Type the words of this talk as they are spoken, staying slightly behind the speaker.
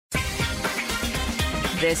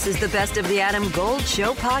This is the Best of the Adam Gold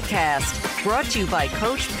Show podcast, brought to you by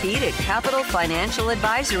Coach Pete at Capital Financial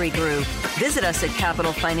Advisory Group. Visit us at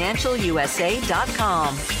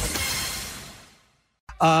capitalfinancialusa.com.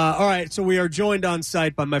 All right, so we are joined on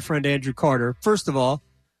site by my friend Andrew Carter. First of all,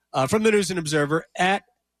 from the News and Observer, at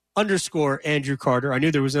 _Andrew Carter. I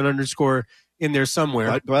knew there was an underscore in there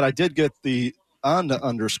somewhere. But I did get the on the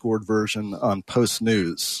underscored version on Post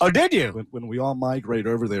News. Oh, did you? When we all migrate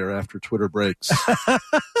over there after Twitter breaks,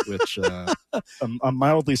 which I'm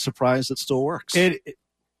mildly surprised it still works. It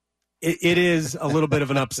is a little bit of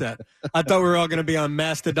an upset. I thought we were all going to be on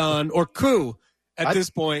Mastodon or Coup at this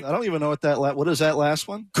point. I don't even know what is that last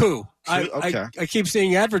one? Coup. Okay. I keep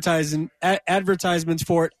seeing advertisements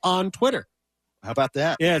for it on Twitter. How about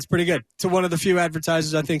that? Yeah, it's pretty good. It's one of the few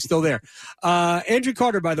advertisers I think still there. Andrew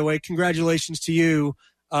Carter, by the way, congratulations to you.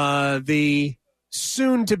 The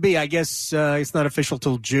soon-to-be, I guess it's not official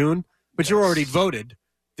till June, but you're already voted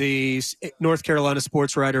the North Carolina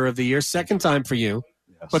Sports Writer of the Year. Second time for you.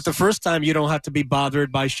 Yes. But the first time you don't have to be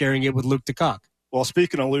bothered by sharing it with Luke DeCock. Well,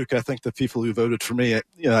 speaking of Luke, I think the people who voted for me,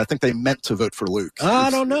 I think they meant to vote for Luke. I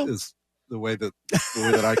don't know. Is the way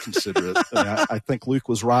that I consider it. I think Luke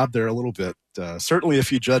was robbed there a little bit. Certainly, if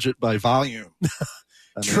you judge it by volume.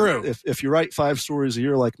 True. If you write 5 stories a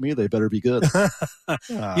year like me, they better be good.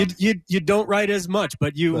 You don't write as much,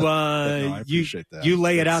 but no, I appreciate that. You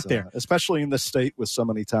lay it out there, especially in this state with so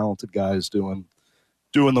many talented guys doing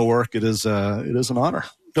the work. It is an honor.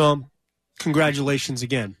 Congratulations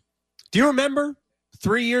again. Do you remember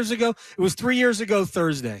 3 years ago? It was 3 years ago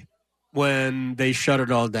Thursday when they shut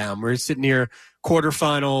it all down. We're sitting here,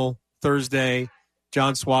 quarterfinal Thursday.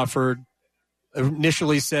 John Swofford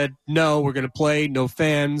initially said, no, we're going to play, no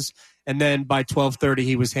fans. And then by 12:30,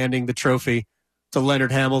 he was handing the trophy to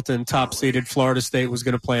Leonard Hamilton, top-seeded Florida State was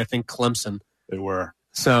going to play, I think, Clemson. They were.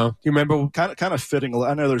 So, you remember? Kind of fitting.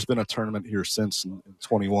 I know there's been a tournament here since in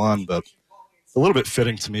 21, but a little bit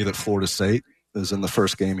fitting to me that Florida State is in the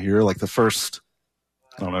first game here, like the first,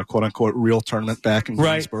 I don't know, quote-unquote, real tournament back in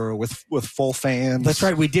Greensboro with full fans. That's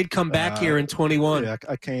right. We did come back here in 21. Yeah,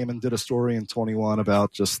 I came and did a story in 21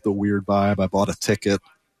 about just the weird vibe. I bought a ticket,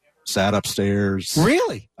 sat upstairs.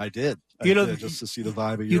 Really? I did. Just to see the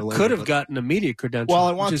vibe a year later. You could have gotten a media credential. Well,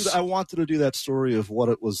 I wanted to do that story of what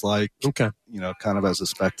it was like, kind of as a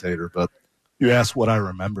spectator. But you asked what I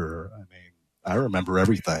remember. I mean, I remember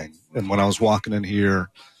everything. And when I was walking in here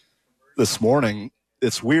this morning,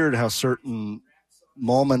 it's weird how certain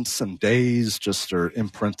moments and days just are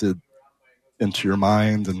imprinted into your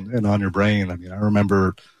mind and on your brain. I mean, I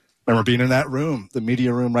remember being in that room, the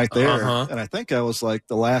media room right there. And I think I was like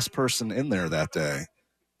the last person in there that day,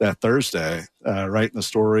 that Thursday, writing the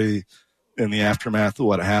story in the aftermath of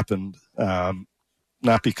what happened.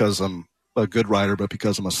 Not because I'm a good writer, but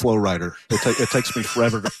because I'm a slow writer. It takes me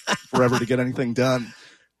forever to get anything done.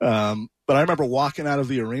 But I remember walking out of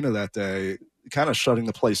the arena that day, kind of shutting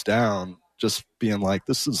the place down, just being like,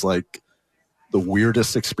 this is like the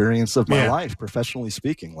weirdest experience of my life, professionally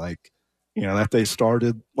speaking. Like, that day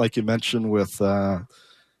started, like you mentioned, with John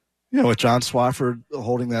Swofford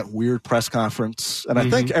holding that weird press conference. And I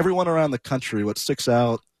think everyone around the country, what sticks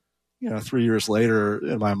out, 3 years later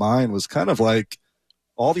in my mind was kind of like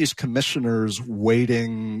all these commissioners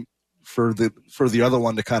waiting for the other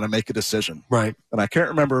one to kind of make a decision. Right. And I can't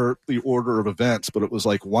remember the order of events, but it was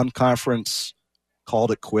like one conference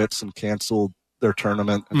called it quits and canceled their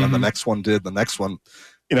tournament, and then the next one did, the next one.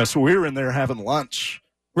 So we were in there having lunch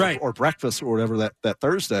or breakfast or whatever that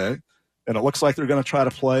Thursday, and it looks like they're going to try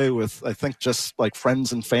to play with, I think, just like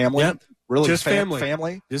friends and family. Yep. Really, just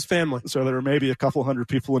family. Just family. So there were maybe a couple hundred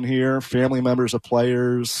people in here, family members of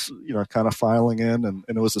players, kind of filing in, and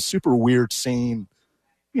it was a super weird scene,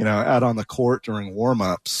 out on the court during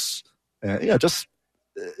warm-ups. It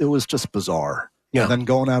was just bizarre. Yeah. And then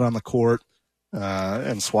going out on the court,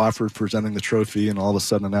 and Swofford presenting the trophy and all of a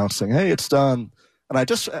sudden announcing, hey, it's done. And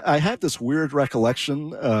I had this weird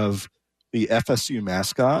recollection of the FSU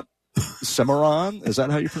mascot, Cimarron. Is that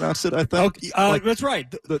how you pronounce it, I think? That's right.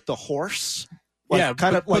 The horse. But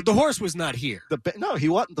the horse was not here. No, he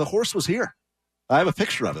wasn't. The horse was here. I have a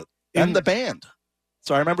picture of it. And the band.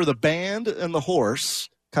 So I remember the band and the horse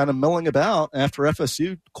kind of milling about after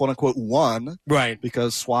FSU, quote-unquote, won. Right.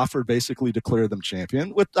 Because Swofford basically declared them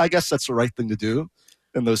champion. I guess that's the right thing to do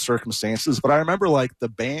in those circumstances. But I remember, like, the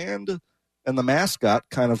band and the mascot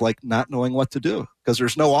kind of, like, not knowing what to do because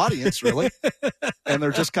there's no audience, really. And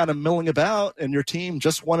they're just kind of milling about, and your team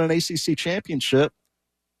just won an ACC championship.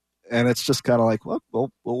 And it's just kind of like, well,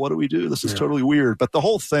 what do we do? This is totally weird. But the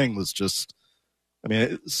whole thing was just, I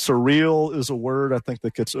mean, surreal is a word I think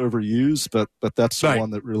that gets overused, but that's the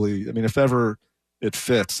one that really, I mean, if ever it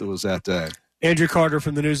fits. It was that day. Andrew Carter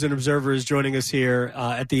from the News and Observer is joining us here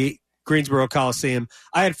at the Greensboro Coliseum.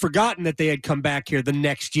 I had forgotten that they had come back here the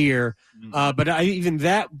next year, but even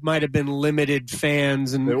that might have been limited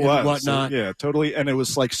fans and whatnot. Yeah, totally. And it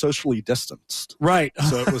was like socially distanced. Right.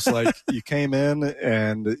 So it was like you came in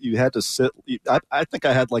and you had to sit. I think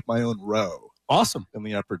I had like my own row. Awesome. In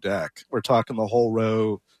the upper deck. We're talking the whole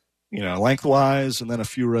row, lengthwise, and then a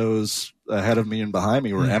few rows ahead of me and behind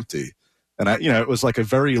me were empty. And it was like a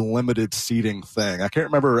very limited seating thing. I can't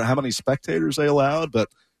remember how many spectators they allowed, but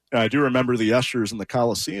I do remember the ushers in the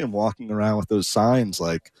Coliseum walking around with those signs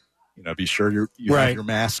like, be sure you have your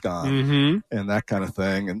mask on and that kind of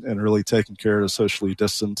thing, and really taking care of socially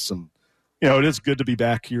distance. And, it is good to be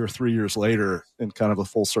back here 3 years later in kind of a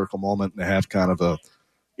full circle moment and have kind of a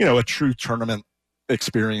true tournament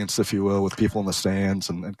experience, if you will, with people in the stands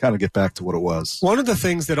and kind of get back to what it was. One of the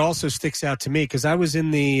things that also sticks out to me, because I was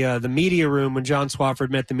in the media room when John Swafford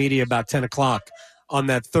met the media about 10 o'clock on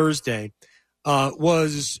that Thursday,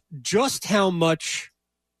 was just how much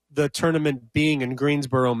the tournament being in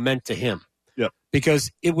Greensboro meant to him. Yep.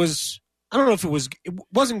 Because it was, I don't know if it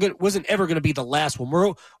wasn't ever going to be the last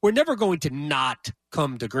one. We're never going to not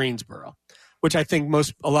come to Greensboro, which I think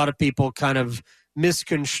a lot of people kind of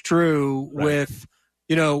misconstrue with,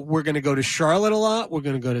 we're going to go to Charlotte a lot. We're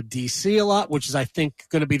going to go to D.C. a lot, which is, I think,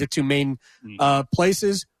 going to be the two main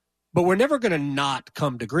places. But we're never going to not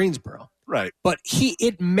come to Greensboro. Right. But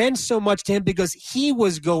it meant so much to him because he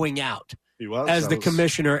was going out as the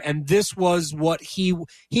commissioner, and this was what he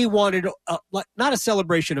wanted, not a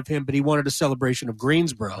celebration of him, but he wanted a celebration of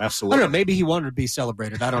Greensboro. Absolutely. I don't know. Maybe he wanted to be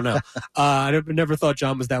celebrated. I don't know. I never thought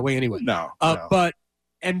John was that way anyway. No. But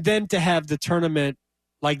and then to have the tournament,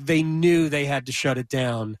 like they knew they had to shut it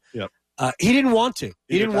down. Yep. He didn't want to.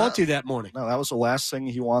 He didn't want to that morning. No, that was the last thing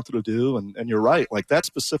he wanted to do. And you're right. Like that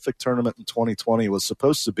specific tournament in 2020 was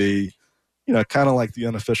supposed to be, kind of like the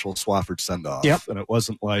unofficial Swafford send-off. Yep. And it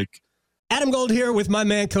wasn't like. Adam Gold here with my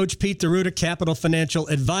man, Coach Pete DeRuta, Capital Financial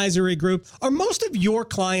Advisory Group. Are most of your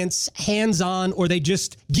clients hands-on, or they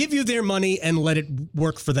just give you their money and let it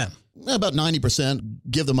work for them? About 90%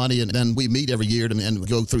 give the money, and then we meet every year and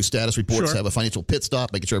go through status reports, have a financial pit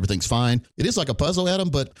stop, making sure everything's fine. It is like a puzzle, Adam,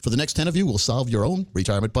 but for the next 10 of you, we'll solve your own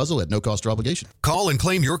retirement puzzle at no cost or obligation. Call and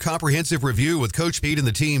claim your comprehensive review with Coach Pete and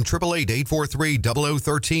the team,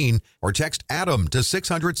 888-843-0013, or text ADAM to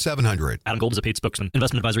 600-700. Adam Gold is a paid spokesman.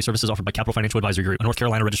 Investment advisory services offered by Capital Financial Advisory Group, a North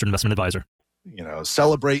Carolina registered investment advisor.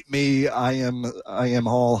 Celebrate me. I am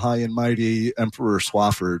all high and mighty Emperor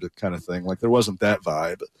Swafford kind of thing. Like there wasn't that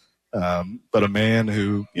vibe. But a man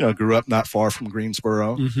who, grew up not far from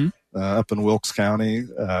Greensboro, up in Wilkes County,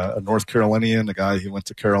 a North Carolinian, a guy who went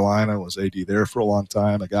to Carolina, was AD there for a long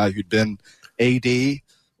time, a guy who'd been AD,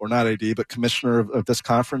 or not AD, but commissioner of this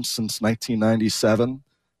conference since 1997.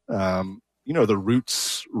 The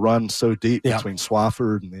roots run so deep between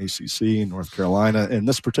Swafford and the ACC and North Carolina and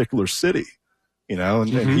this particular city, and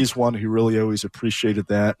he's one who really always appreciated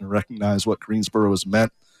that and recognized what Greensboro has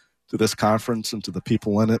meant to this conference and to the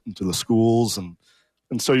people in it and to the schools. And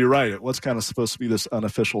so you're right. It was kind of supposed to be this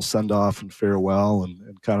unofficial send-off and farewell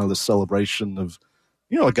and kind of this celebration of,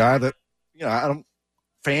 a guy that,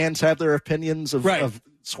 fans have their opinions of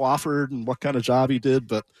Swafford and what kind of job he did.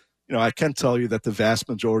 But, I can tell you that the vast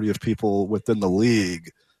majority of people within the league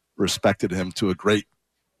respected him to a great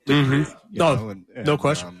degree. No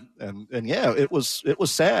question. It was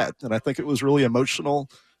sad. And I think it was really emotional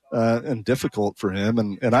and difficult for him.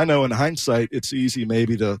 And I know in hindsight, it's easy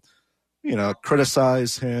maybe to,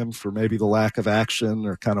 criticize him for maybe the lack of action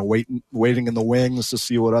or kind of waiting in the wings to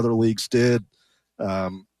see what other leagues did.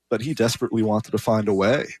 But he desperately wanted to find a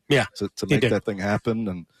way to make that thing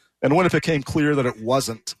happen. And when it became clear that it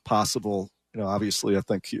wasn't possible, obviously I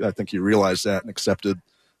think he realized that and accepted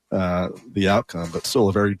the outcome, but still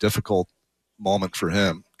a very difficult moment for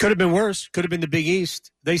him. Could have been worse. Could have been the Big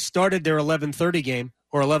East. They started their 11:30 game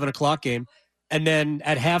or 11 o'clock game, and then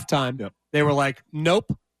at halftime, they were like,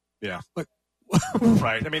 nope. Yeah. But,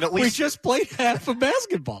 right. I mean, at least we just played half of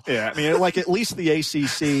basketball. Yeah. I mean, like at least the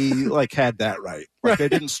ACC had that right. Like they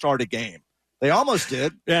didn't start a game. They almost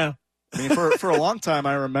did. Yeah. I mean, for a long time,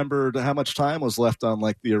 I remembered how much time was left on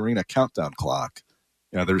like the arena countdown clock.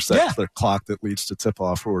 There's that the clock that leads to tip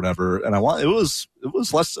off or whatever. And it was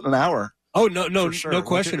less than an hour. Oh, no sure. No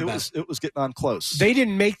question about it. It was getting on close. They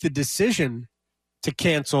didn't make the decision to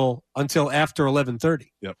cancel until after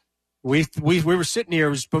 11:30. Yep. We were sitting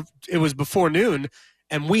here. It was before noon,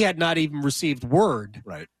 and we had not even received word.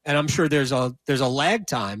 Right. And I'm sure there's a lag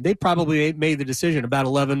time. They probably made the decision about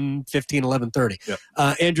 11:15, 11:30. Yep.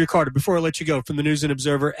 Andrew Carter. Before I let you go, from the News and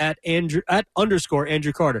Observer at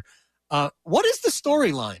 _Andrew Carter. What is the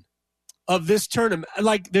storyline of this tournament?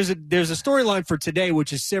 Like, there's a storyline for today,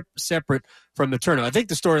 which is separate from the tournament. I think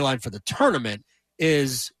the storyline for the tournament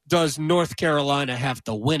is, does North Carolina have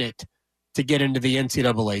to win it to get into the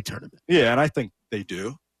NCAA tournament? Yeah, and I think they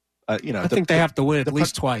do. I think they have to win at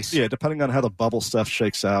least twice. Yeah, depending on how the bubble stuff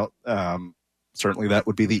shakes out. Certainly that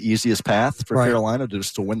would be the easiest path for Carolina,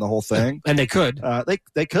 just to win the whole thing. And they could.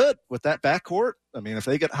 They could with that backcourt. I mean, if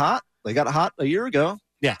they get hot, they got hot a year ago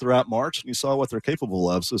throughout March, and you saw what they're capable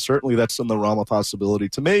of. So certainly that's in the realm of possibility.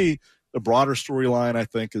 To me, the broader storyline, I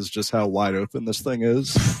think, is just how wide open this thing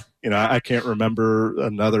is. I can't remember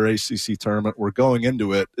another ACC tournament where going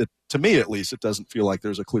into it, to me at least, it doesn't feel like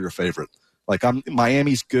there's a clear favorite. Like,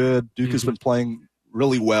 Miami's good. Duke has been playing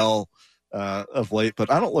really well of late,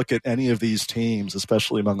 but I don't look at any of these teams,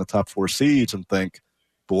 especially among the top 4 seeds, and think,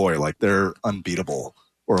 boy, like they're unbeatable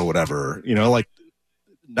or whatever. Like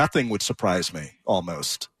nothing would surprise me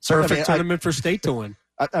almost. Perfect tournament for State to win.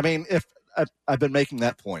 I mean, if I've been making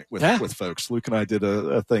that point with folks. Luke and I did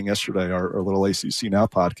a thing yesterday, our little ACC Now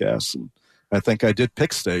podcast, and I think I did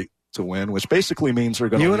pick State to win, which basically means they're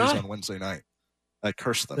going to lose on Wednesday night. I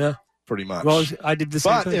cursed them pretty much. Well, I did the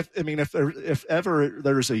same thing. If ever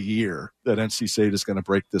there's a year that NC State is going to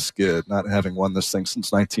break this skid, not having won this thing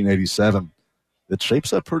since 1987, it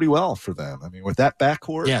shapes up pretty well for them. I mean, with that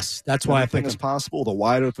backcourt, yes, that's why I think it's possible. The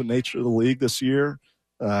wide open nature of the league this year.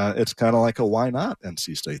 It's kind of like a why not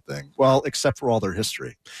NC State thing. Well, except for all their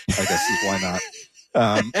history, I guess is why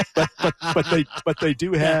not. But they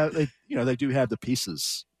do have they do have the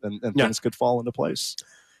pieces, and things could fall into place.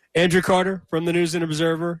 Andrew Carter from the News and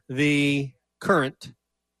Observer, the current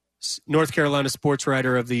North Carolina sports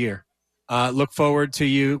writer of the year. Look forward to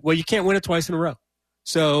you. Well, you can't win it twice in a row,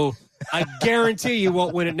 so I guarantee you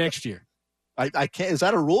won't win it next year. I can't. Is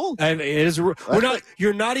that a rule? It is a rule.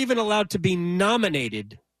 You're not even allowed to be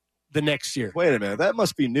nominated the next year. Wait a minute. That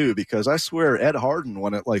must be new, because I swear Ed Harden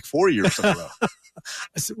won it like 4 years in a row.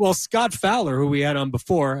 Well, Scott Fowler, who we had on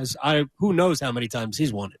before, who knows how many times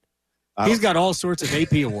he's won it. He's got all sorts of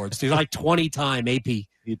AP awards. He's like 20-time AP.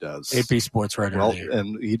 He does. AP sports writer. Well,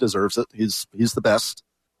 and he deserves it. He's the best.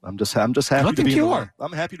 I'm just happy to be in the room.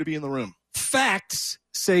 I'm happy to be in the room. Facts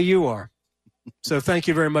say you are. So thank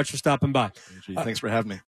you very much for stopping by. Thanks for having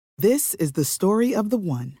me. This is the story of the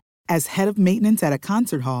one. As head of maintenance at a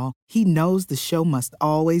concert hall, he knows the show must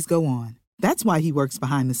always go on. That's why he works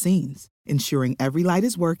behind the scenes, ensuring every light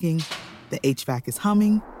is working, the HVAC is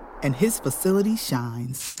humming, and his facility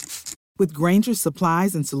shines. With Grainger's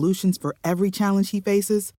supplies and solutions for every challenge he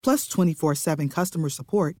faces, plus 24/7 customer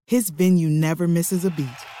support, his venue never misses a beat.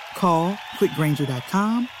 Call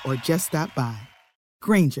quickgrainger.com or just stop by.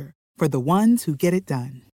 Grainger, for the ones who get it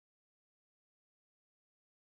done.